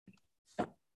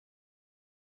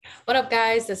What up,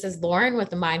 guys? This is Lauren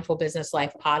with the Mindful Business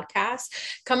Life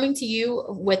podcast, coming to you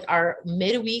with our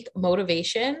midweek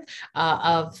motivation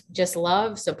of just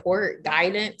love, support,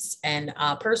 guidance, and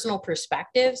personal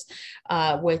perspectives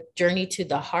with Journey to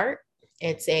the Heart.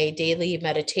 It's a daily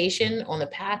meditation on the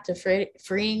path to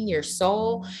freeing your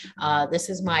soul. This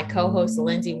is my co host,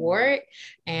 Lindsay Warwick.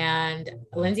 And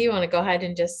Lindsay, you want to go ahead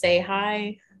and just say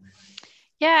hi?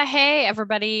 Yeah. Hey,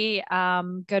 everybody.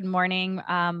 Good morning.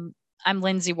 I'm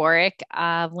Lindsay Warwick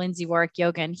of Lindsay Warwick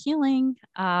Yoga and Healing.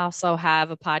 I also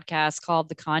have a podcast called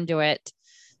The Conduit.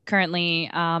 Currently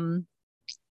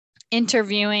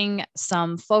interviewing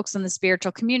some folks in the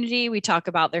spiritual community. We talk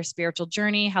about their spiritual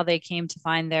journey, how they came to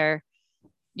find their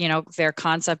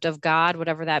concept of God,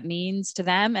 whatever that means to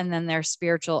them, and then their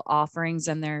spiritual offerings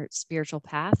and their spiritual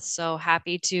paths. So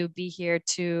happy to be here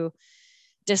to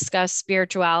discuss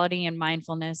spirituality and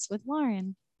mindfulness with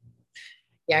Lauren.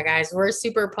 Yeah, guys, we're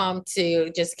super pumped to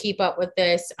just keep up with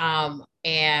this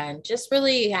and just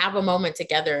really have a moment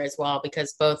together as well,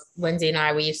 because both Lindsay and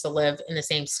I, we used to live in the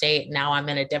same state. Now I'm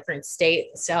in a different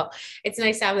state. So it's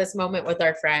nice to have this moment with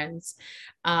our friends.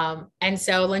 And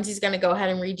so Lindsay's going to go ahead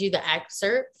and read you the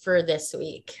excerpt for this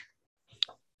week.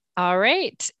 All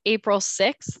right. April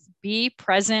 6th, be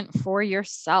present for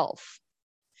yourself.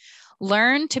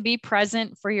 Learn to be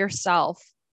present for yourself,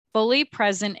 fully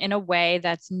present in a way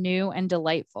that's new and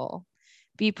delightful.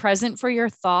 Be present for your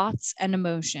thoughts and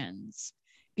emotions.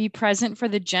 Be present for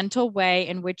the gentle way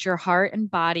in which your heart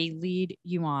and body lead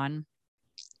you on.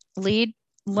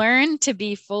 Learn to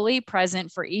be fully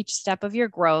present for each step of your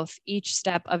growth, each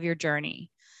step of your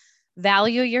journey.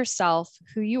 Value yourself,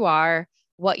 who you are,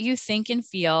 what you think and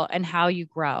feel, and how you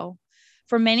grow.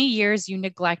 For many years, you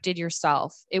neglected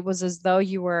yourself. It was as though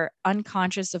you were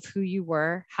unconscious of who you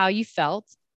were, how you felt,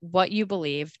 what you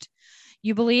believed.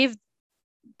 You believed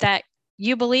that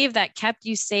kept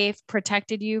you safe,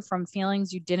 protected you from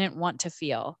feelings you didn't want to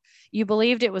feel. You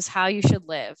believed it was how you should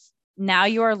live. Now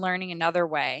you are learning another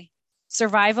way.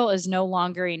 Survival is no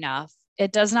longer enough.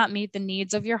 It does not meet the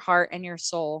needs of your heart and your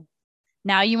soul.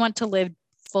 Now you want to live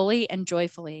fully and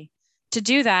joyfully. To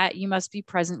do that, you must be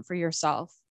present for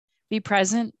yourself.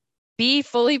 Be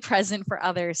fully present for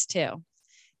others too.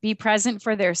 Be present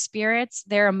for their spirits,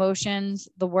 their emotions,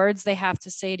 the words they have to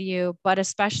say to you, but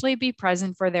especially be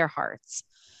present for their hearts.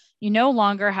 You no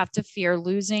longer have to fear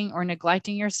losing or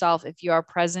neglecting yourself if you are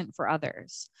present for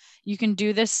others. You can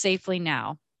do this safely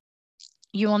now.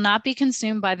 You will not be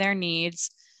consumed by their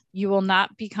needs. You will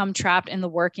not become trapped in the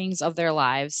workings of their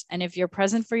lives. And if you're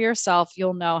present for yourself,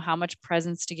 you'll know how much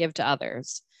presence to give to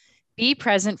others. Be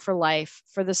present for life,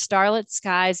 for the starlit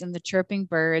skies and the chirping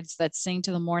birds that sing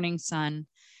to the morning sun.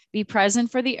 Be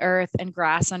present for the earth and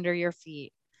grass under your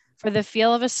feet, for the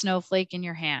feel of a snowflake in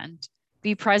your hand.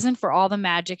 Be present for all the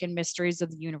magic and mysteries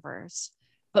of the universe.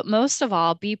 But most of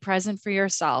all, be present for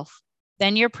yourself.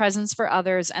 Then your presence for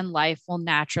others and life will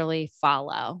naturally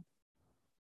follow.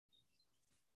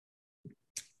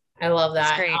 I love It's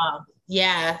that. great.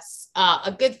 Yes.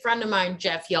 A good friend of mine,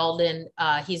 Jeff Yalden,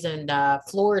 he's in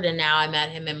Florida now. I met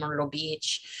him in Myrtle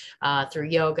Beach through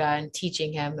yoga and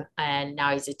teaching him, and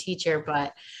now he's a teacher.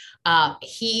 But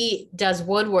he does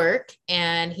woodwork,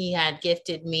 and he had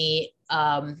gifted me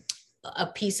a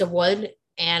piece of wood,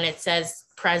 and it says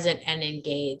present and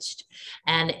engaged.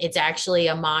 And it's actually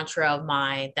a mantra of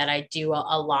mine that I do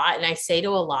a lot. And I say to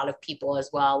a lot of people as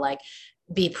well, like,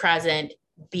 be present,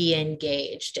 be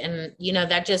engaged. And,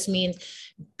 that just means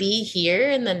be here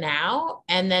in the now,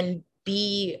 and then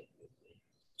be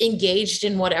engaged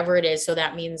in whatever it is. So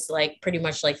that means, like, pretty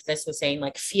much like this was saying,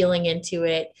 like feeling into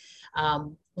it,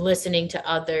 listening to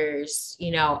others,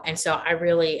 and so I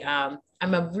really, I'm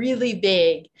a really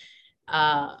big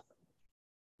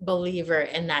believer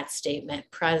in that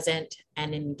statement, present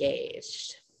and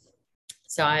engaged.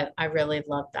 So I really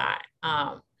love that.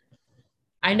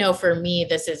 I know for me,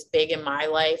 this is big in my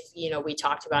life. We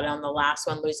talked about it on the last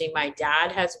one. Losing my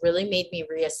dad has really made me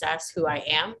reassess who I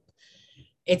am.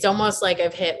 It's almost like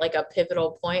I've hit like a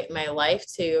pivotal point in my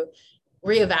life to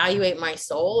reevaluate my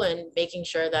soul and making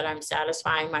sure that I'm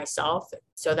satisfying myself.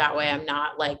 So that way I'm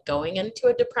not like going into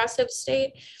a depressive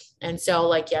state. And so,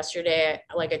 like yesterday,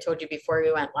 like I told you before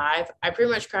we went live, I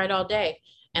pretty much cried all day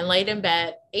and laid in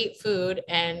bed, ate food,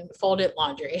 and folded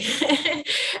laundry.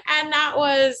 And that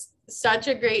was such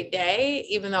a great day,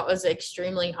 even though it was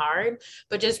extremely hard.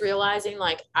 But just realizing,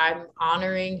 like, I'm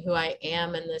honoring who I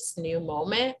am in this new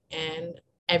moment. And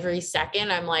every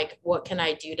second, I'm like, what can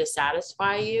I do to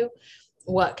satisfy you?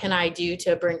 What can I do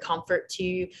to bring comfort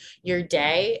to your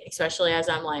day, especially as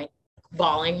I'm like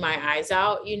bawling my eyes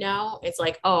out, you know? It's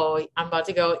like, oh, I'm about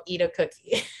to go eat a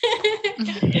cookie.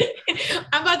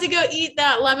 I'm about to go eat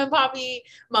that lemon poppy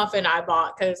muffin I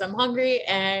bought because I'm hungry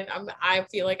and I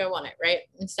feel like I want it, right?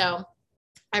 And so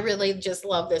I really just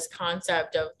love this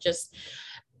concept of just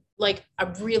like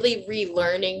I'm really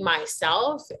relearning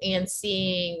myself and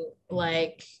seeing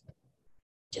like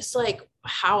just like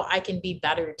how I can be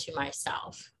better to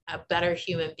myself. A better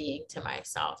human being to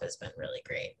myself has been really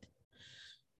great.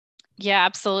 Yeah,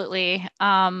 absolutely.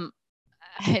 I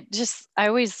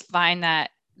always find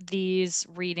that these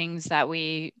readings that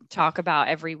we talk about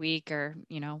every week or,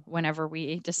 whenever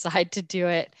we decide to do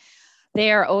it,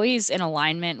 they are always in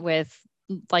alignment with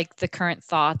like the current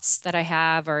thoughts that I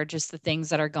have or just the things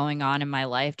that are going on in my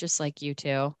life, just like you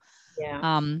too.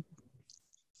 Yeah.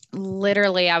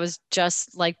 Literally, I was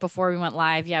just like before we went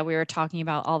live, yeah, we were talking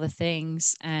about all the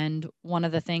things. And one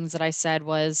of the things that I said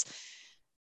was,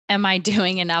 am I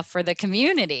doing enough for the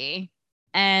community?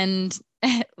 And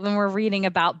when we're reading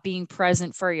about being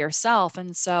present for yourself.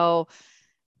 And so,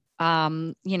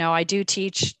 I do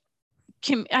teach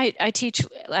I teach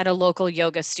at a local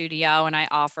yoga studio and I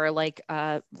offer like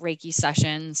Reiki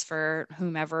sessions for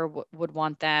whomever would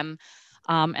want them.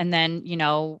 And then,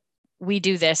 we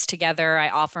do this together. I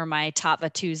offer my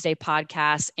Tattva Tuesday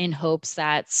podcast in hopes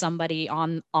that somebody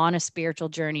on a spiritual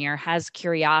journey or has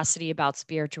curiosity about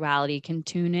spirituality can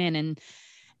tune in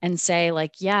and say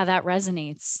like, yeah, that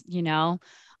resonates,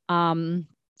 Um,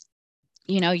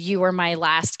 you were my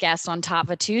last guest on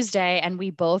Tattva Tuesday, and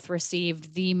we both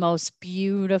received the most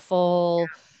beautiful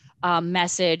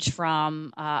message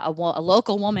from a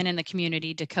local woman in the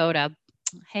community, Dakota.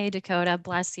 Hey, Dakota,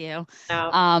 bless you.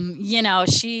 Oh,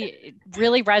 She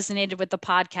really resonated with the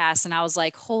podcast, and I was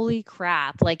like, holy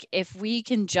crap. Like, if we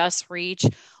can just reach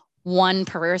one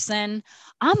person,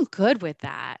 I'm good with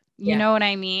that. You yeah. know what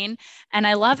I mean? And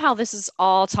I love how this is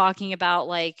all talking about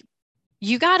like,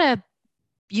 you got to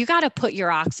put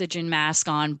your oxygen mask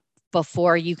on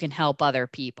before you can help other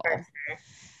people.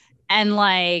 And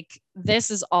like,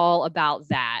 this is all about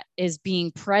that, is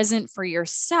being present for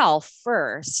yourself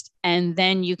first, and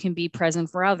then you can be present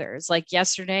for others. Like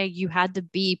yesterday, you had to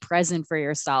be present for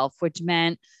yourself, which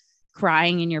meant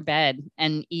crying in your bed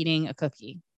and eating a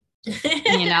cookie,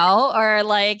 or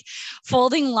like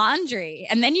folding laundry.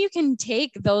 And then you can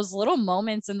take those little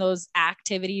moments and those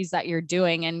activities that you're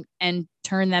doing and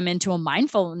turn them into a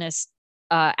mindfulness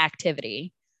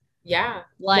activity. Yeah.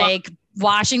 Like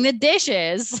washing the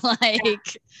dishes,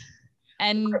 like,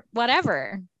 and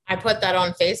whatever. I put that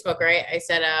on Facebook, right? I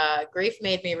said, grief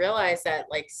made me realize that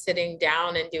like sitting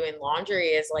down and doing laundry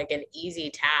is like an easy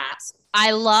task.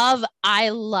 I love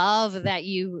that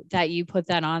you put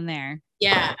that on there.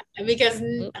 Yeah, because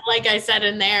like I said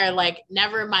in there, like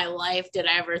never in my life did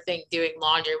I ever think doing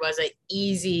laundry was an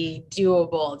easy,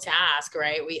 doable task,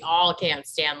 right? We all can't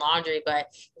stand laundry, but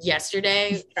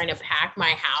yesterday trying to pack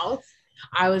my house,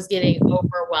 I was getting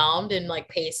overwhelmed and like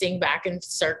pacing back in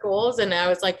circles. And I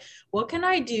was like, what can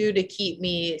I do to keep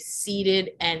me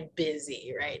seated and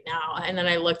busy right now? And then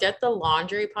I looked at the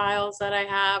laundry piles that I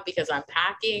have because I'm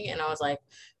packing and I was like,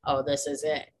 oh, this is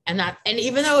it. And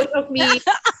even though it took me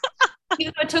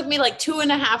like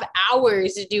 2.5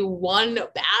 hours to do one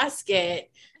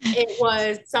basket, it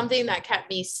was something that kept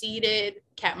me seated,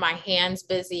 kept my hands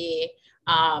busy.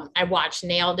 I watched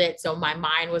Nailed It, so my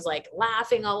mind was like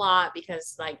laughing a lot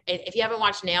because like if you haven't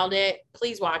watched Nailed It,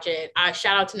 please watch it.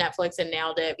 Shout out to Netflix and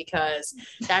Nailed It because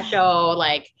that show,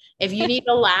 like if you need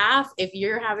to laugh, if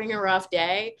you're having a rough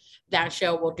day, that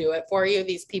show will do it for you.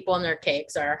 These people and their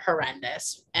cakes are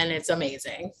horrendous and it's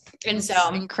amazing. And It's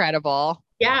so incredible.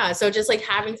 yeah, so just like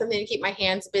having something to keep my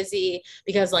hands busy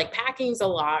because like packing's a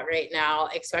lot right now,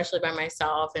 especially by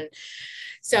myself. And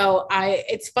so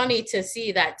it's funny to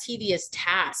see that tedious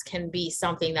task can be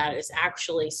something that is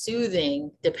actually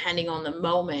soothing depending on the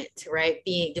moment, right?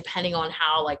 Depending on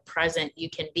how like present you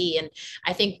can be. And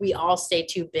I think we all stay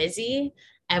too busy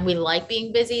and we like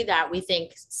being busy that we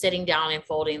think sitting down and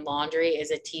folding laundry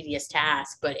is a tedious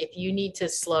task. But if you need to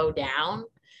slow down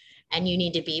and you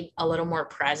need to be a little more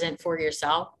present for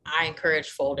yourself, I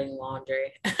encourage folding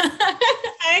laundry.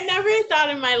 I never thought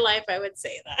in my life I would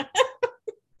say that.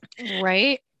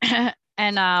 Right.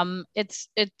 And it's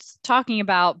talking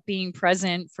about being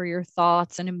present for your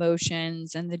thoughts and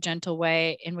emotions and the gentle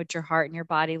way in which your heart and your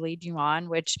body lead you on,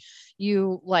 which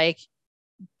you like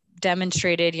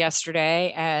demonstrated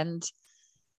yesterday. And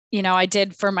I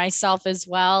did for myself as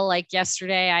well. Like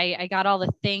yesterday, I got all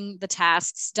the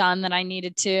tasks done that I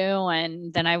needed to.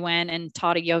 And then I went and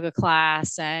taught a yoga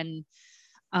class. And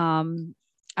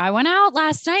I went out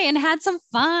last night and had some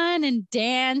fun and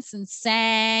danced and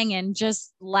sang and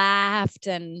just laughed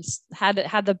and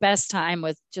had the best time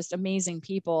with just amazing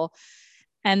people.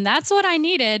 And that's what I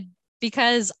needed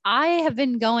because I have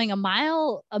been going a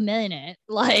mile a minute.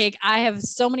 Like I have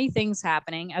so many things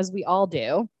happening, as we all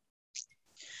do.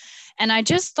 And I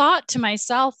just thought to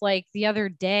myself, like the other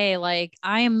day, like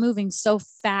I am moving so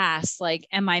fast. Like,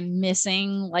 am I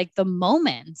missing like the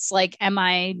moments? Like, am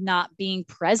I not being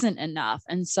present enough?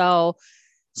 And so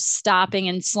stopping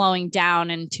and slowing down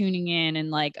and tuning in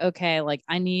and like, okay, like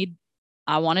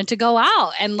I wanted to go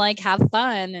out and like have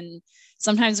fun. And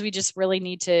sometimes we just really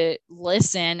need to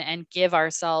listen and give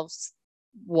ourselves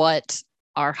what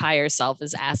our higher self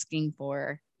is asking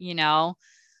for, you know?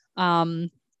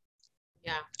 Um,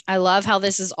 Yeah. I love how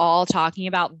this is all talking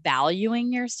about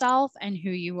valuing yourself and who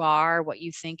you are, what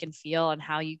you think and feel, and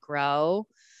how you grow.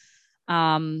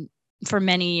 For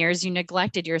many years, you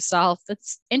neglected yourself.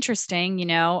 That's interesting.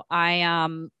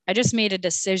 I just made a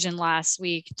decision last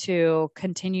week to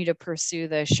continue to pursue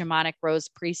the shamanic rose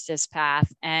priestess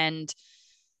path, and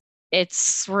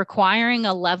it's requiring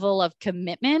a level of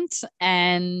commitment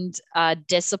and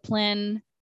discipline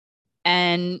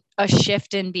and a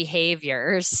shift in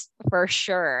behaviors for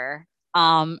sure.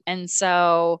 And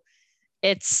so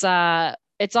it's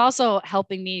also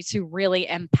helping me to really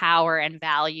empower and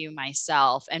value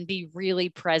myself and be really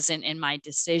present in my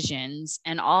decisions,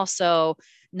 and also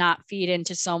not feed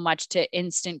into so much to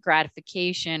instant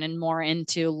gratification and more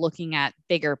into looking at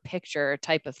bigger picture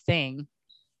type of thing.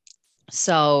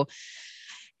 So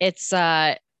it's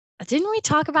didn't we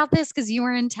talk about this because you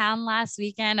were in town last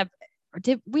weekend?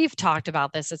 We've talked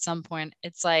about this at some point.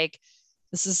 It's like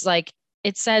this is like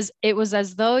it says it was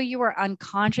as though you were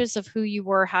unconscious of who you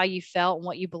were, how you felt, and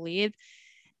what you believed.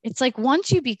 It's like once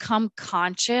you become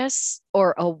conscious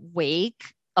or awake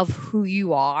of who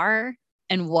you are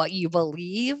and what you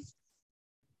believe,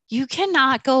 you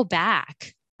cannot go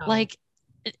back. Oh, Like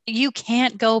you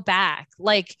can't go back.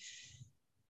 Like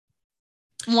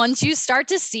once you start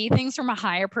to see things from a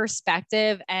higher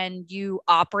perspective and you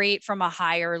operate from a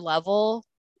higher level,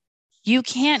 you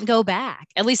can't go back.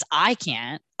 At least I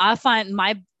can't. I find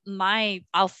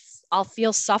I'll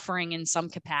feel suffering in some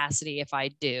capacity if I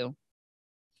do.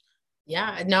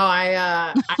 yeah. No,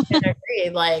 I can agree.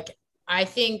 Like, I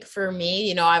think for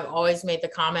me, I've always made the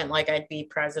comment like I'd be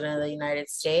president of the United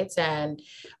States. And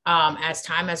as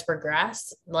time has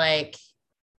progressed, like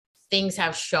things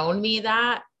have shown me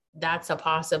that that's a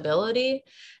possibility.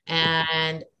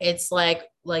 And it's like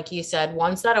you said,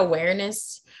 once that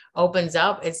awareness opens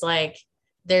up, it's like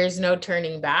there's no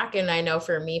turning back. And I know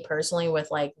for me personally, with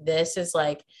like this is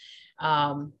like,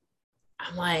 I'm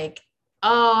like,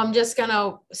 oh, I'm just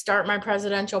gonna start my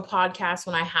presidential podcast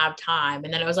when I have time.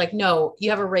 And then I was like, no,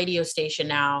 you have a radio station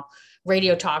now,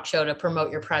 radio talk show to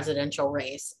promote your presidential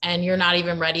race, and you're not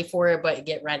even ready for it, but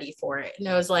get ready for it. And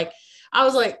I was like,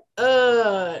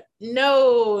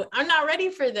 no, I'm not ready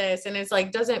for this. And it's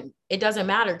like, it doesn't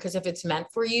matter, because if it's meant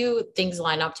for you, things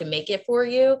line up to make it for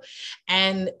you.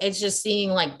 And it's just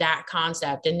seeing like that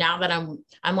concept. And now that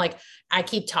I'm like, I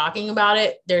keep talking about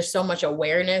it, there's so much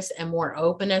awareness and more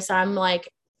openness. I'm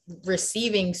like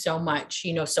receiving so much,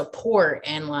 support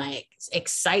and like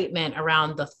excitement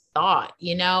around the thought,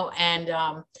 and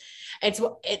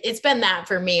it's been that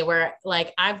for me, where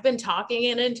like I've been talking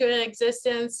it into an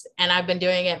existence, and I've been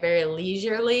doing it very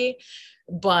leisurely,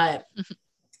 but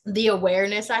the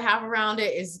awareness I have around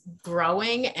it is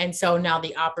growing. And so now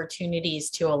the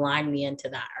opportunities to align me into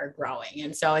that are growing.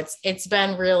 And so it's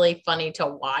been really funny to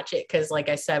watch it. Cause like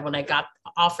I said, when I got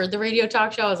offered the radio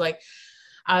talk show,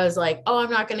 I was like, oh, I'm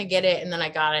not going to get it. And then I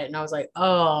got it. And I was like,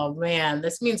 oh man,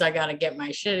 this means I got to get my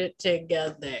shit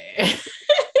together.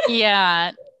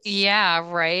 Yeah. Yeah.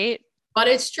 Right. But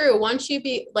it's true. Once you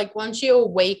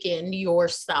awaken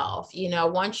yourself,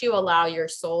 once you allow your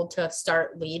soul to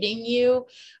start leading you,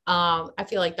 I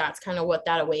feel like that's kind of what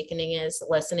that awakening is,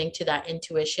 listening to that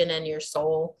intuition and your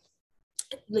soul.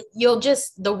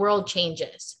 The world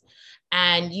changes,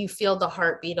 and you feel the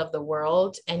heartbeat of the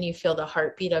world, and you feel the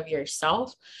heartbeat of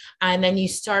yourself. And then you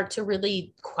start to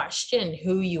really question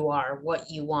who you are, what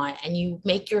you want, and you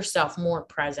make yourself more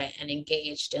present and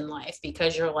engaged in life,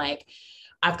 because you're like,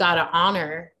 I've got to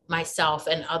honor myself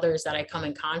and others that I come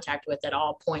in contact with at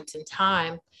all points in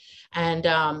time. And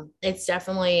it's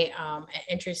definitely an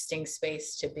interesting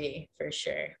space to be, for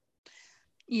sure.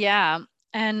 Yeah.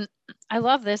 And I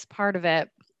love this part of it.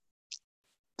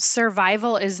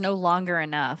 Survival is no longer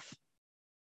enough.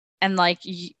 And like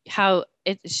how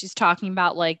she's talking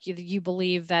about, like you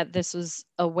believe that this was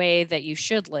a way that you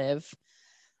should live.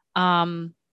 I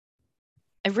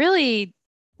really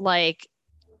like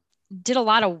did a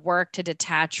lot of work to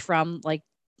detach from like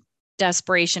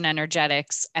desperation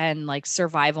energetics and like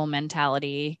survival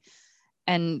mentality,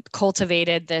 and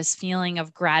cultivated this feeling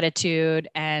of gratitude,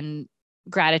 and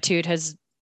gratitude has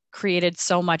created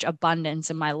so much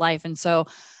abundance in my life. And so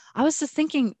I was just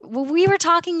thinking, well, we were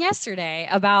talking yesterday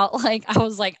about like, I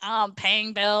was like, I'm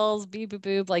paying bills, beep, boop,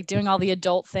 boop, like doing all the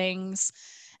adult things.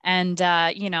 And,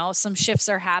 some shifts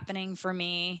are happening for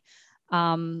me,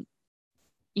 um,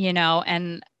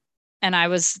 and I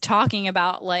was talking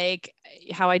about like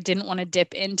how I didn't want to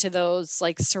dip into those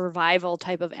like survival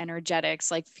type of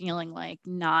energetics, like feeling like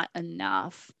not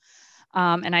enough.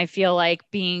 And I feel like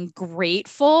being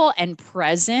grateful and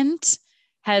present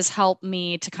has helped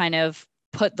me to kind of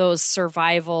put those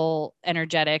survival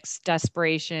energetics,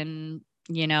 desperation,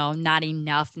 not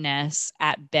enoughness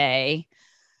at bay.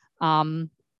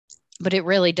 But it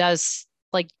really does,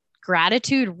 like,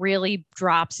 gratitude really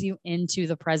drops you into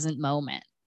the present moment,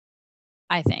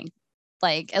 I think.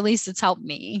 Like, at least it's helped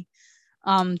me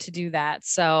to do that.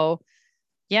 So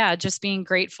yeah, just being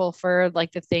grateful for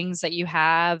like the things that you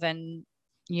have, and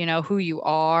who you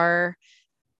are.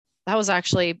 That was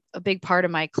actually a big part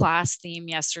of my class theme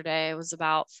yesterday. It was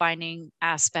about finding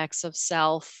aspects of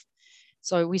self.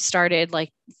 So we started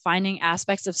like finding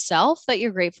aspects of self that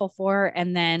you're grateful for,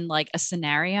 and then like a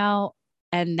scenario.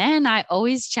 And then I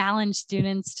always challenge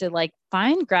students to like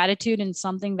find gratitude in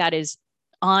something that is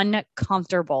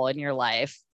uncomfortable in your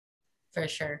life. For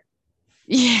sure.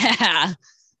 Yeah.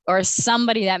 Or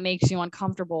somebody that makes you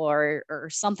uncomfortable, or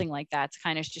something like that, to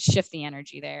kind of just shift the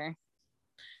energy there.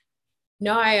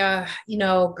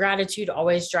 No, gratitude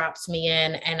always drops me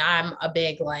in, and I'm a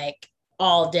big like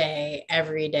all day,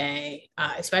 every day,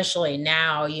 especially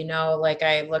now, like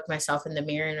I look myself in the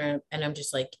mirror and I'm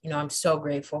just like, I'm so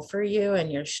grateful for you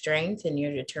and your strength and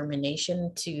your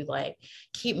determination to like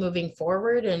keep moving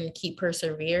forward and keep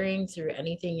persevering through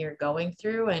anything you're going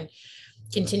through, and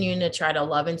continuing to try to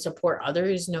love and support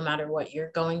others no matter what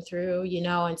you're going through.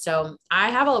 And so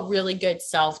I have a really good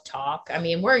self-talk. I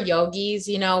mean, we're yogis,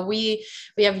 we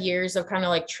have years of kind of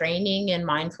like training and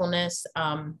mindfulness.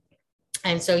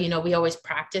 And so, we always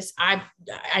practice.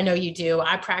 I know you do.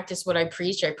 I practice what I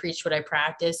preach. I preach what I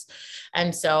practice.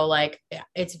 And so like,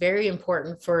 it's very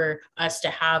important for us to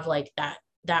have like that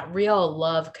real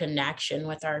love connection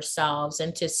with ourselves,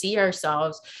 and to see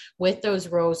ourselves with those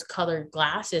rose colored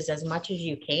glasses as much as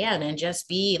you can, and just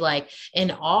be like in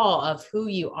awe of who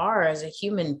you are as a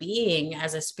human being,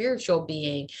 as a spiritual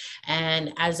being,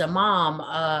 and as a mom,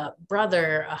 a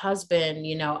brother, a husband,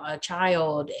 a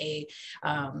child,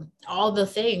 all the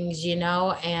things,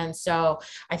 and so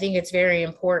I think it's very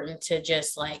important to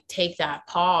just like take that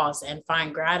pause and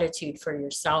find gratitude for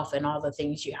yourself and all the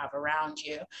things you have around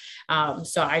you.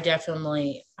 So I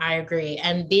agree.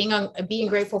 And being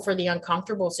grateful for the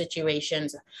uncomfortable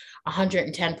situations,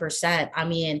 110%. I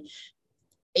mean,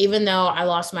 even though I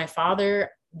lost my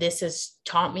father, this has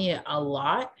taught me a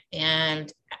lot. And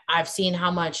I've seen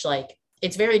how much like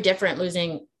it's very different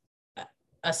losing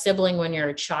a sibling when you're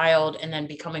a child and then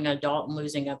becoming an adult and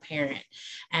losing a parent.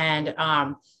 And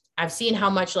I've seen how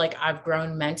much like I've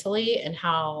grown mentally, and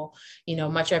how,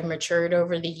 much I've matured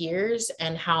over the years,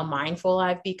 and how mindful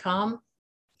I've become,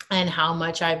 and how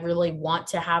much I really want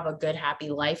to have a good, happy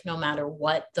life, no matter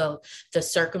what the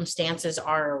circumstances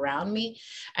are around me.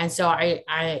 And so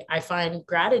I find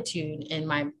gratitude in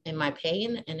my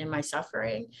pain and in my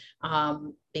suffering,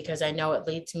 because I know it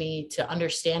leads me to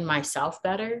understand myself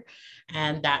better.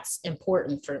 And that's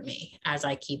important for me as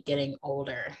I keep getting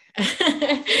older.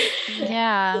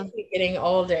 Yeah. Keep getting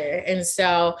older. And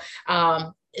so,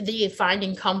 the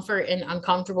finding comfort in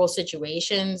uncomfortable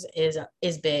situations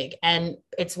is big, and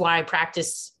it's why I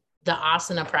practice the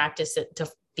asana practice to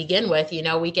begin with.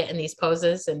 We get in these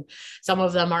poses, and some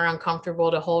of them are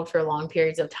uncomfortable to hold for long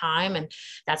periods of time, and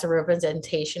that's a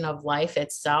representation of life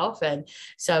itself. And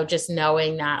so just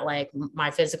knowing that like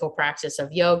my physical practice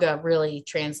of yoga really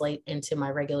translate into my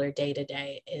regular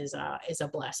day-to-day is a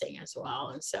blessing as well.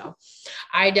 And so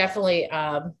I definitely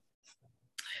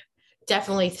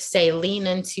say lean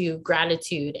into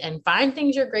gratitude and find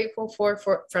things you're grateful for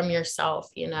from yourself.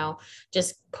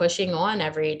 Just pushing on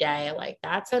every day, like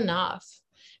that's enough.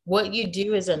 What you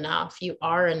do is enough. You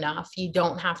are enough. You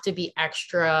don't have to be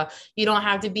extra. You don't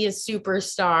have to be a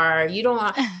superstar.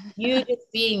 You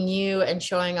just being you and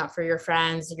showing up for your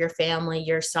friends, your family,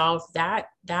 yourself, that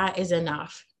is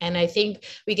enough. And I think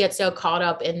we get so caught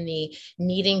up in the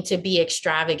needing to be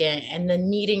extravagant and the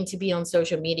needing to be on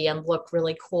social media and look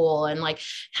really cool and like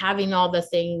having all the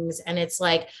things. And it's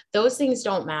like, those things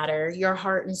don't matter. Your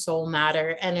heart and soul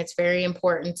matter. And it's very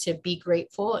important to be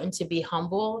grateful and to be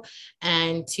humble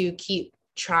and to keep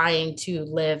trying to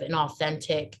live an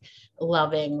authentic,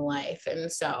 loving life.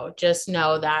 And so just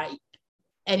know that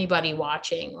anybody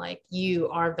watching, like, you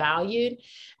are valued,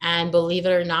 and believe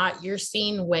it or not, you're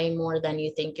seen way more than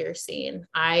you think you're seen.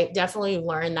 I definitely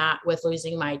learned that with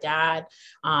losing my dad.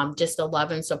 Just the love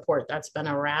and support that's been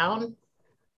around,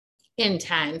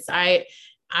 intense. I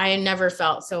never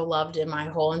felt so loved in my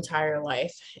whole entire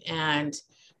life, and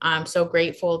I'm so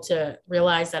grateful to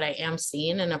realize that I am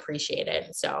seen and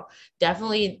appreciated. So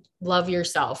definitely love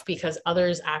yourself, because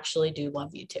others actually do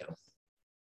love you too.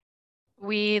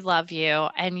 We love you,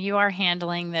 and you are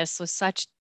handling this with such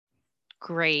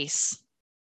grace.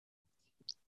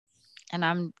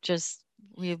 And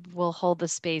we will hold the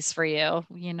space for you,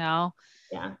 you know?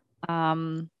 Yeah.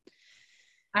 Um,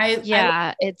 I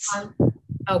it's,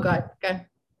 oh god, good.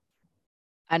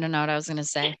 I don't know what I was going to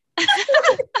say.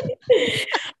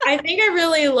 I think I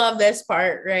really love this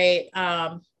part, right?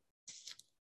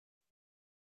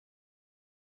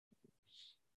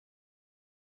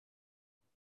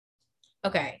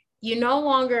 Okay. You no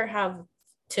longer have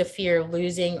to fear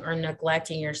losing or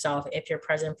neglecting yourself if you're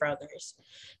present for others.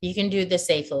 You can do this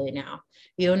safely now.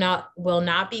 You will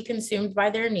not be consumed by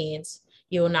their needs.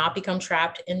 You will not become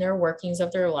trapped in their workings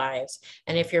of their lives.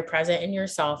 And if you're present in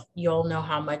yourself, you'll know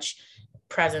how much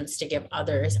presence to give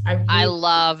others. I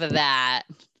love that.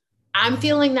 I'm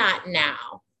feeling that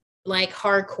now, like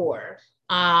hardcore.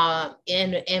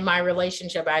 In my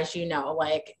relationship, as you know,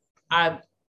 like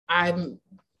I'm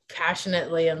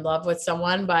passionately in love with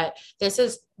someone, but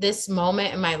this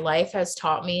moment in my life has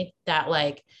taught me that,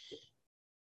 like,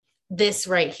 this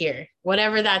right here,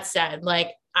 whatever that said,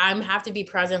 like, I'm have to be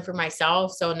present for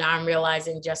myself. So now I'm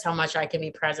realizing just how much I can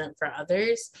be present for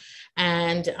others.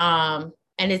 And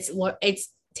it's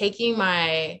taking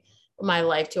my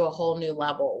life to a whole new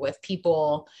level with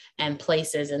people and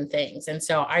places and things. And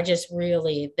so I just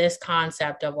really, this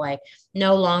concept of, like,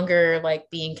 no longer like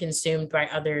being consumed by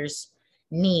others'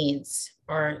 needs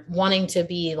or wanting to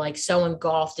be like so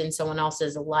engulfed in someone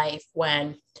else's life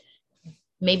when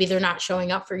maybe they're not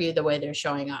showing up for you the way they're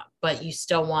showing up, but you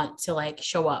still want to like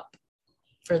show up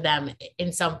for them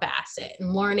in some facet,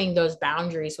 and learning those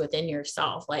boundaries within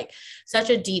yourself, like, such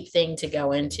a deep thing to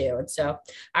go into. And so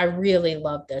I really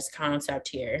love this concept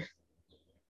here.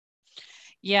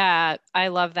 Yeah, I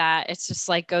love that. It's just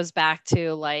like goes back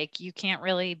to like you can't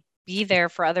really be there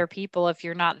for other people if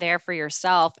you're not there for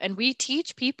yourself. And we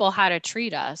teach people how to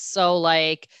treat us. So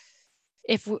like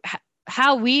if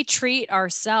how we treat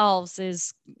ourselves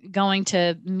is going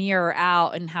to mirror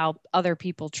out in how other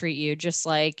people treat you. Just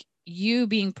like you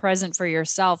being present for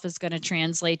yourself is going to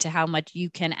translate to how much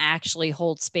you can actually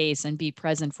hold space and be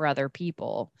present for other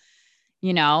people,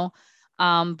 you know?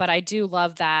 But I do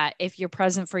love that if you're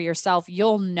present for yourself,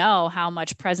 you'll know how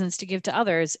much presence to give to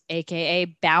others,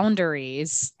 AKA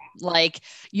boundaries. Like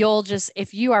you'll just,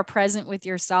 if you are present with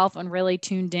yourself and really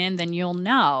tuned in, then you'll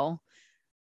know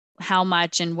how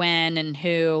much and when and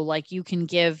who, like, you can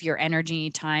give your energy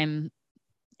and time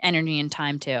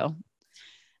to.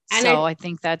 And So I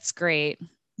think that's great.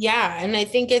 yeah, and I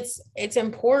think it's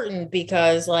important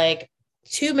because, like,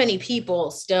 too many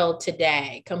people still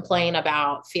today complain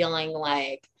about feeling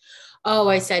like, oh,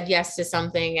 I said yes to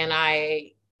something and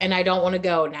I don't want to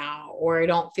go now, or I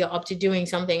don't feel up to doing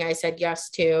something I said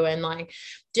yes to, and like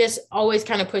just always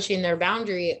kind of pushing their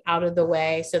boundary out of the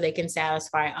way so they can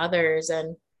satisfy others.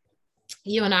 And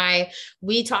you and I,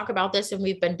 we talk about this, and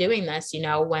we've been doing this,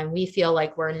 when we feel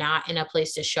like we're not in a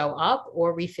place to show up,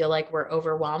 or we feel like we're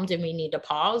overwhelmed and we need to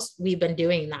pause. We've been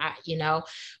doing that.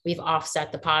 We've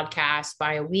offset the podcast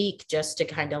by a week just to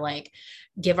kind of like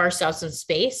give ourselves some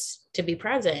space to be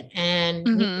present. And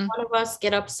neither one of us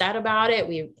get upset about it.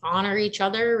 We honor each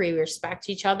other, we respect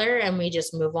each other, and we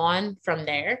just move on from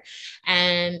there.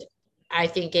 And I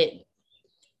think it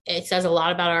says a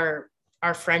lot about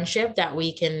our friendship that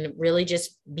we can really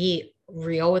just be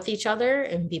real with each other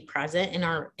and be present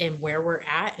in where we're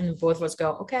at, and both of us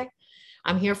go, okay,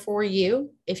 I'm here for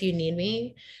you if you need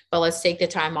me, but let's take the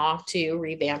time off to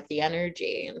revamp the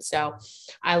energy. And so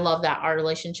I love that our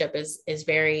relationship is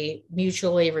very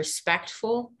mutually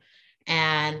respectful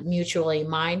and mutually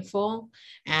mindful,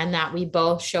 and that we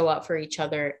both show up for each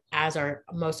other as our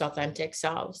most authentic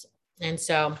selves. And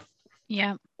so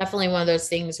yeah, definitely one of those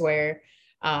things where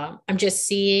I'm just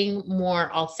seeing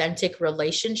more authentic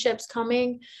relationships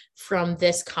coming from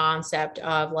this concept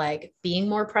of like being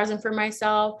more present for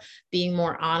myself, being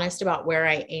more honest about where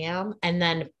I am. And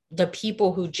then the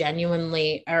people who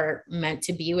genuinely are meant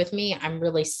to be with me, I'm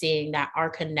really seeing that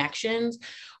our connections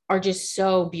are just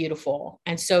so beautiful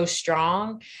and so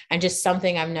strong, and just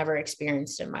something I've never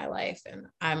experienced in my life. And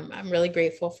I'm really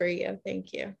grateful for you.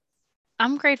 Thank you.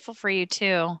 I'm grateful for you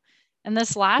too. And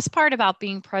this last part about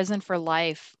being present for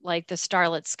life, like the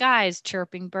starlit skies,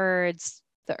 chirping birds,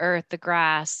 the earth, the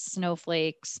grass,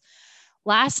 snowflakes.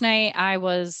 Last night I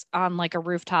was on like a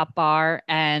rooftop bar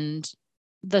and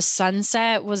the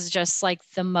sunset was just like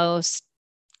the most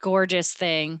gorgeous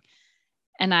thing.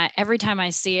 And every time I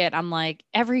see it, I'm like,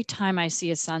 every time I see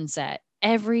a sunset,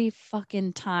 every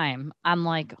fucking time, I'm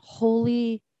like,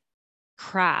 holy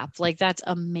crap, like that's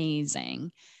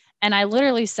amazing. And I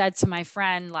literally said to my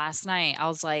friend last night, I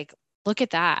was like, look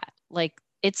at that. Like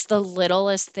it's the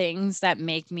littlest things that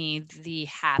make me the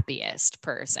happiest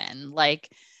person.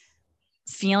 Like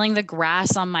feeling the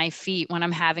grass on my feet when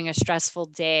I'm having a stressful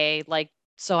day, like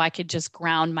so I could just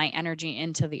ground my energy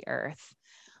into the earth.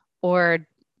 Or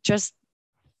just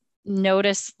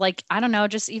notice, like, I don't know,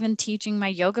 just even teaching my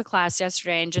yoga class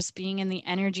yesterday and just being in the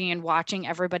energy and watching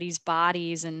everybody's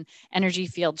bodies and energy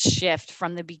field shift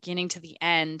from the beginning to the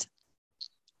end,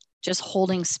 just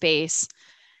holding space.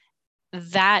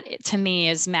 That to me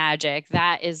is magic.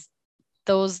 That is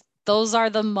those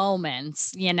are the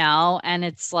moments, you know, and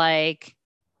it's like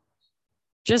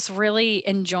just really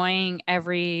enjoying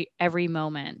every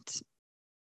moment.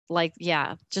 Like,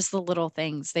 yeah, just the little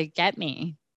things, they get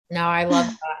me. No, I love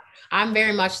that. I'm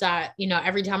very much that,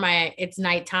 every time it's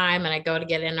nighttime and I go to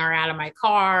get in or out of my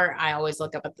car, I always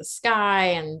look up at the sky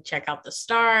and check out the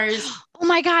stars. Oh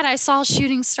my God, I saw a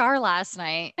shooting star last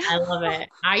night. I love it.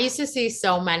 I used to see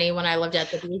so many when I lived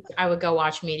at the beach. I would go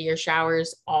watch meteor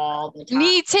showers all the time.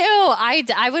 Me too.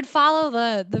 I would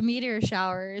follow the meteor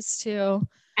showers too.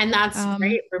 And that's Um,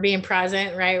 great. We're being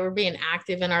present, right? We're being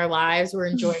active in our lives. We're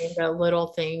enjoying the little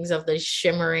things of the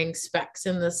shimmering specks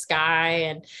in the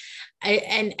sky. And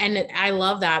I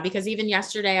love that because even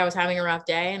yesterday I was having a rough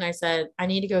day and I said, I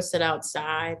need to go sit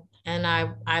outside. And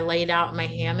I laid out in my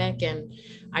hammock and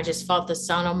I just felt the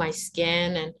sun on my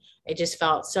skin and it just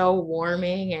felt so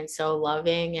warming and so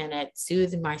loving and it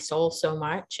soothed my soul so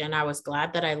much. And I was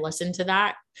glad that I listened to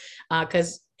that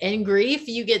because in grief,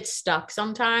 you get stuck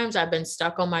sometimes. I've been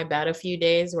stuck on my bed a few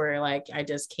days where like I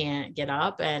just can't get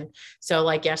up. And so,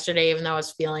 like yesterday, even though I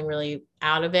was feeling really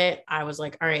out of it, I was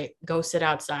like, all right, go sit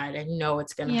outside. I know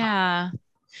it's going to help. yeah,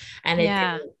 And it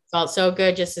yeah, felt so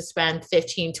good just to spend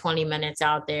 15, 20 minutes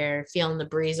out there, feeling the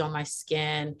breeze on my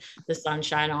skin, the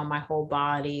sunshine on my whole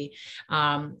body.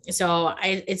 It's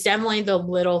definitely the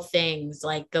little things,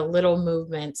 like the little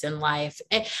movements in life.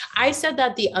 I said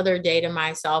that the other day to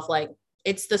myself, like,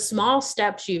 it's the small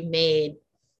steps you've made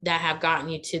that have gotten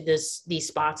you to these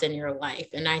spots in your life.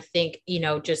 And I think,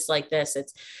 just like this,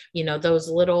 it's, those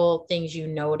little things you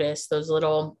notice, those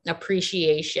little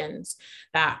appreciations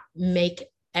that make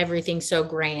everything so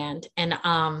grand. And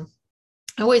I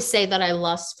always say that I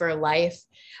lust for life.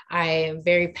 I am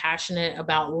very passionate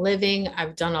about living.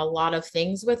 I've done a lot of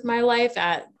things with my life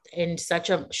in such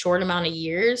a short amount of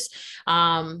years.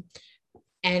 And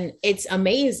it's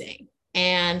amazing.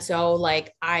 And so,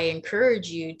 like, I encourage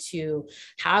you to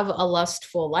have a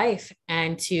lustful life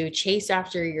and to chase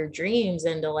after your dreams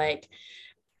and to like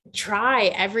try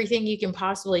everything you can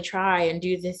possibly try and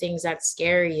do the things that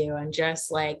scare you and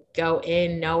just like go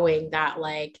in knowing that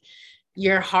like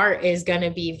your heart is going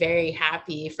to be very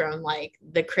happy from like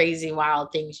the crazy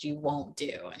wild things you won't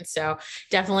do. And so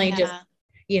definitely just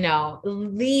yeah,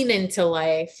 lean into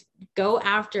life, go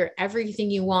after everything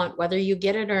you want, whether you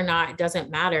get it or not, it doesn't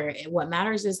matter. What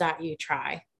matters is that you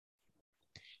try.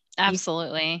 You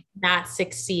absolutely. not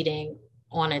succeeding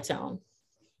on its own.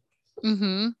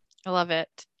 Mm-hmm. I love it.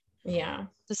 Yeah.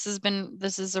 This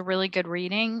is a really good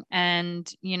reading.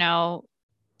 And,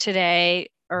 today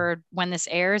or when this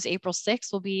airs, April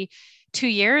 6th will be 2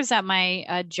 years at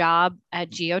my job at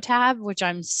Geotab, which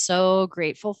I'm so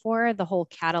grateful for. The whole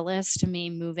catalyst to me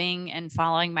moving and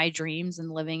following my dreams and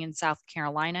living in South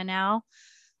Carolina now.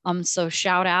 So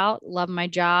shout out, love my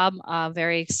job,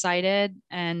 very excited.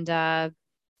 And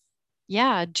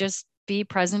yeah, just be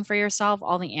present for yourself.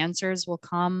 All the answers will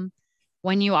come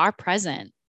when you are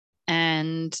present.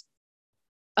 And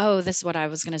oh, this is what I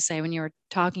was going to say when you were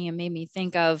talking. It made me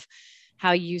think of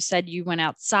how you said you went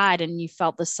outside and you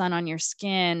felt the sun on your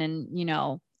skin, and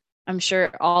I'm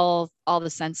sure all the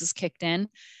senses kicked in.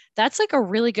 That's like a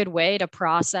really good way to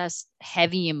process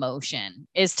heavy emotion,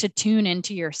 is to tune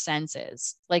into your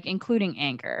senses, like including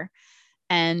anger.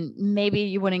 And maybe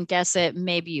you wouldn't guess it,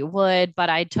 maybe you would, but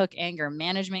I took anger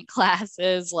management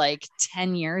classes like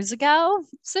 10 years ago.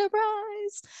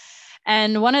 Surprise.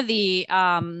 And one of the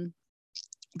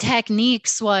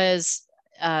techniques was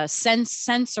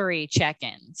sensory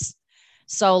check-ins.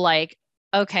 So like,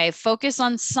 okay, focus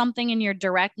on something in your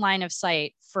direct line of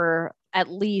sight for at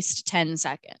least 10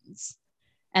 seconds.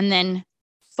 And then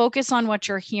focus on what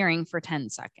you're hearing for 10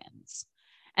 seconds.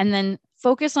 And then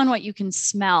focus on what you can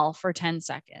smell for 10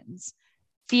 seconds.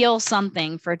 Feel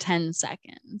something for 10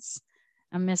 seconds.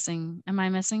 Am I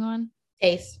missing one?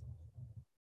 Taste.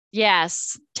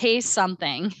 Yes, taste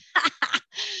something.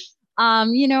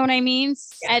 You know what I mean?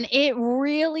 Yeah. And it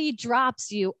really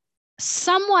drops you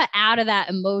somewhat out of that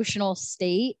emotional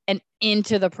state and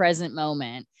into the present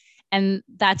moment. And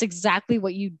that's exactly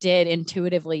what you did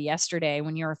intuitively yesterday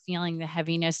when you were feeling the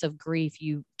heaviness of grief.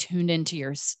 You tuned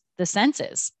into the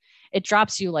senses. It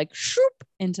drops you like shoop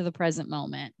into the present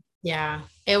moment. Yeah,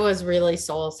 it was really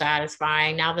soul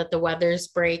satisfying now that the weather's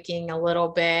breaking a little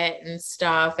bit and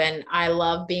stuff. And I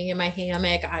love being in my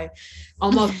hammock. I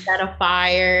almost set a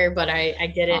fire, but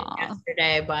I did it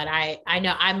yesterday. But I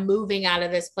know I'm moving out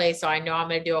of this place, so I know I'm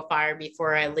going to do a fire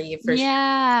before I leave for sure.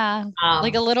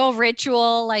 Like a little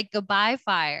ritual, like goodbye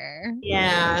fire.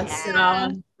 Yeah.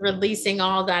 So releasing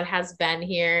all that has been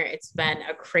here. It's been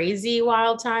a crazy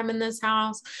wild time in this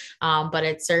house, but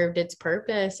it served its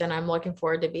purpose, and I'm looking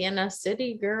forward to being a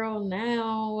city girl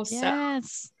now.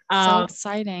 Yes. So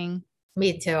exciting.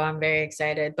 Me too. I'm very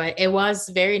excited, but it was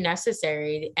very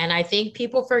necessary. And I think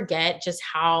people forget just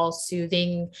how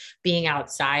soothing being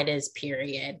outside is,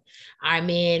 period. I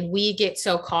mean, we get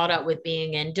so caught up with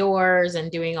being indoors and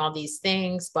doing all these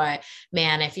things, but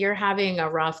man, if you're having a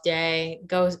rough day,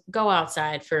 go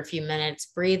outside for a few minutes,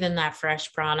 breathe in that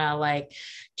fresh prana, like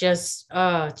just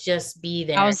be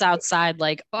there. I was outside,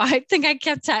 like, I think I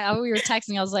kept we were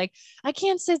texting. I was like, I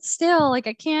can't sit still. Like,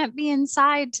 I can't be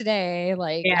inside today.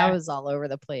 Like, I was all over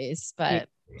the place, but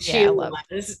she was. What?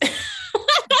 He's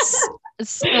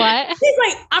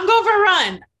like, I'm going for a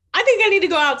run. I think I need to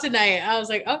go out tonight. I was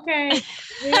like, okay,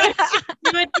 do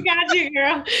what you gotta do,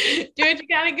 girl. Do what you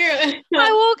gotta do.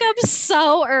 I woke up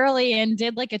so early and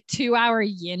did like a 2-hour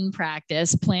yin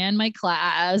practice, planned my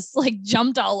class, like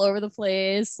jumped all over the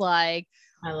place, like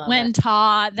went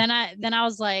taught. Then I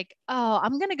was like, oh,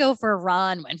 I'm gonna go for a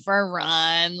run. Went for a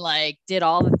run, like did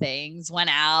all the things, went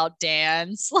out,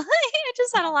 danced. Like I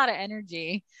just had a lot of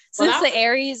energy. Since the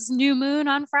Aries new moon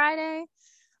on Friday,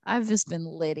 I've just been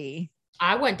litty.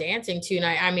 I went dancing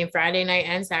Friday night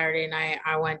and Saturday night.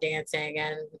 I went dancing,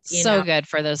 and so good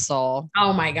for the soul.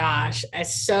 Oh my gosh,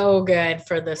 it's so good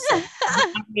for the soul.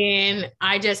 I mean,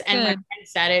 my friend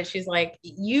said it. She's like,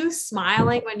 you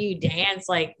smiling when you dance,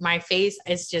 like my face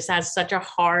is just has such a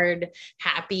hard,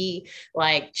 happy,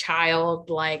 like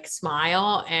childlike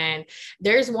smile. And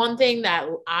there's one thing that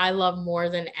I love more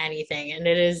than anything, and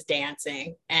it is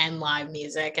dancing and live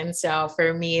music. And so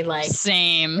for me, like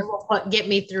same, it will get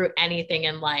me through anything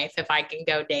in life if I can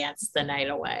go dance the night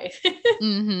away.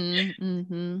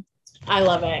 I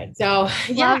love it. So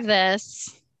love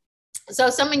this. So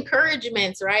some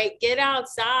encouragements, right? Get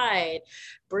outside,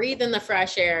 breathe in the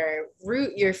fresh air,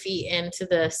 root your feet into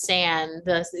the sand,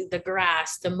 the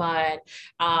grass, the mud,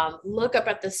 look up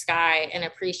at the sky and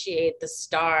appreciate the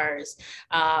stars.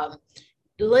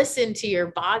 Listen to your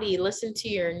body, listen to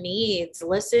your needs,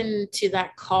 listen to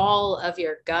that call of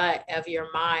your gut, of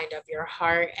your mind, of your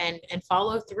heart, and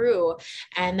follow through.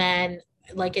 And then,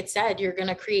 like it said, you're going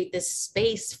to create this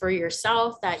space for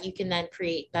yourself that you can then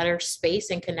create better space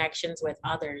and connections with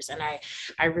others. And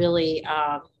I really,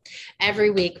 every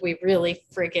week we really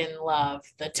freaking love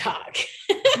the talk.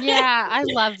 Yeah, I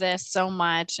love this so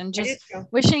much. And just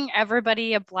wishing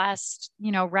everybody a blessed,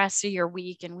 rest of your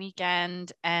week and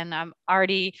weekend. And I'm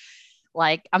already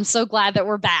I'm so glad that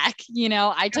we're back.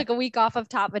 I took a week off of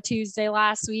Top of Tuesday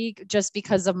last week just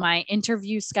because of my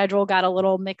interview schedule got a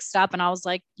little mixed up. And I was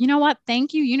like, you know what?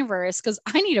 Thank you, universe, because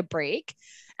I need a break.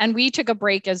 And we took a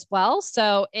break as well.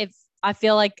 So if I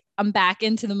feel like I'm back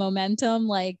into the momentum,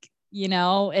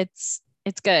 it's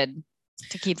good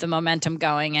to keep the momentum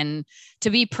going and to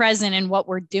be present in what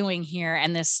we're doing here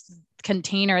and this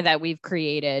container that we've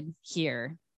created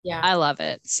here. Yeah. I love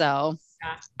it. So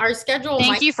our schedule.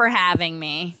 Thank you for having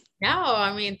me.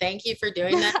 No, thank you for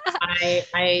doing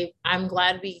that. I'm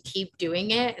glad we keep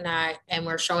doing it, and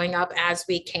we're showing up as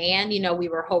we can. We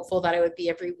were hopeful that it would be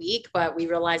every week, but we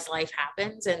realized life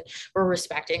happens, and we're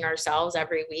respecting ourselves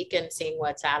every week and seeing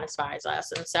what satisfies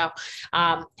us. And so,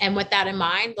 and with that in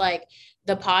mind, like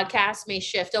the podcast may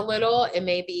shift a little. It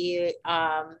may be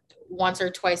once or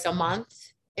twice a month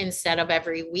instead of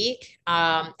every week.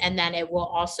 And then it will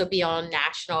also be on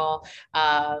national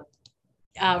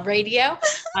radio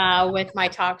with my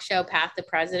talk show, Path to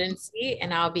Presidency.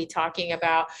 And I'll be talking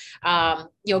about,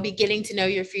 you'll be getting to know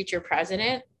your future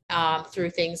president. through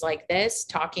things like this,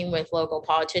 talking with local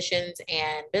politicians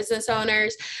and business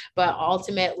owners. But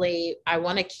ultimately, I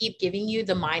want to keep giving you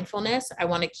the mindfulness. I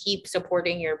want to keep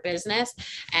supporting your business.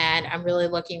 And I'm really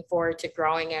looking forward to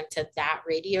growing into that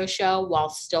radio show while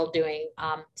still doing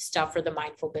stuff for the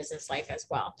mindful business life as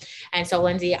well. And so,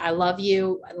 Lindsay, I love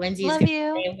you. Lindsay is going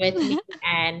to stay with me,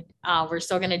 and we're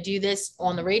still going to do this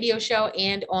on the radio show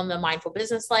and on the mindful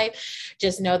business life.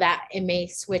 Just know that it may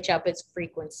switch up its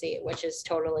frequency, which is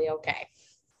totally okay.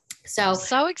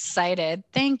 So excited.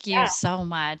 Thank you so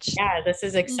much. Yeah, this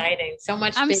is exciting. So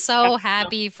much. I'm so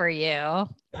happy for you.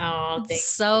 Oh, thanks.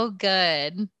 So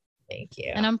good. Thank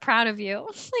you. And I'm proud of you.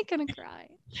 I'm gonna cry.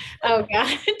 Oh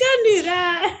God, don't do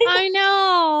that. I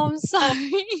know. I'm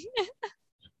sorry.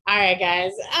 All right,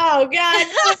 guys. Oh God,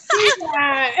 don't do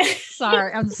that.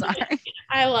 Sorry. I'm sorry.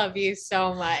 I love you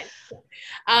so much.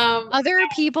 Other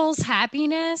people's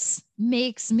happiness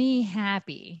makes me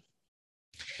happy.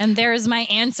 And there's my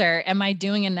answer. Am I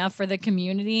doing enough for the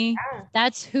community? Yeah.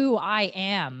 That's who I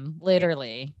am,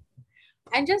 literally.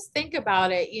 And just think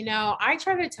about it. You know, I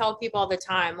try to tell people all the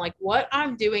time, like what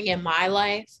I'm doing in my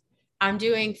life, I'm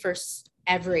doing for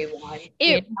everyone.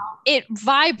 It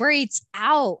vibrates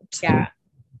out. Yeah.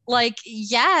 Like,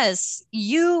 yes,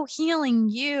 you healing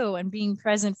you and being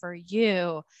present for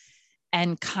you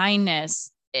and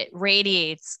kindness, it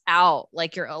radiates out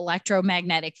like your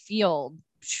electromagnetic field.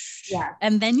 Yeah.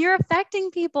 And then you're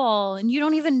affecting people and you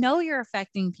don't even know you're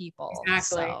affecting people.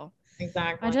 Exactly. So,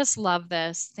 exactly. I just love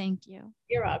this. Thank you.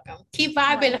 You're welcome. Keep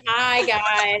vibing high,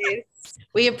 guys.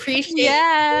 We appreciate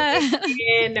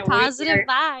positive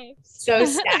vibes. So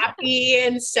sappy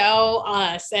and so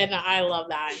us, and I love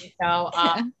that. So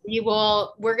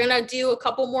we're gonna do a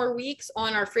couple more weeks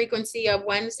on our frequency of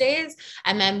Wednesdays,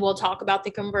 and then we'll talk about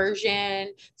the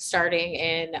conversion starting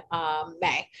in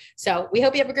May. So we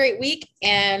hope you have a great week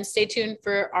and stay tuned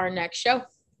for our next show.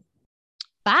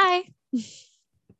 Bye.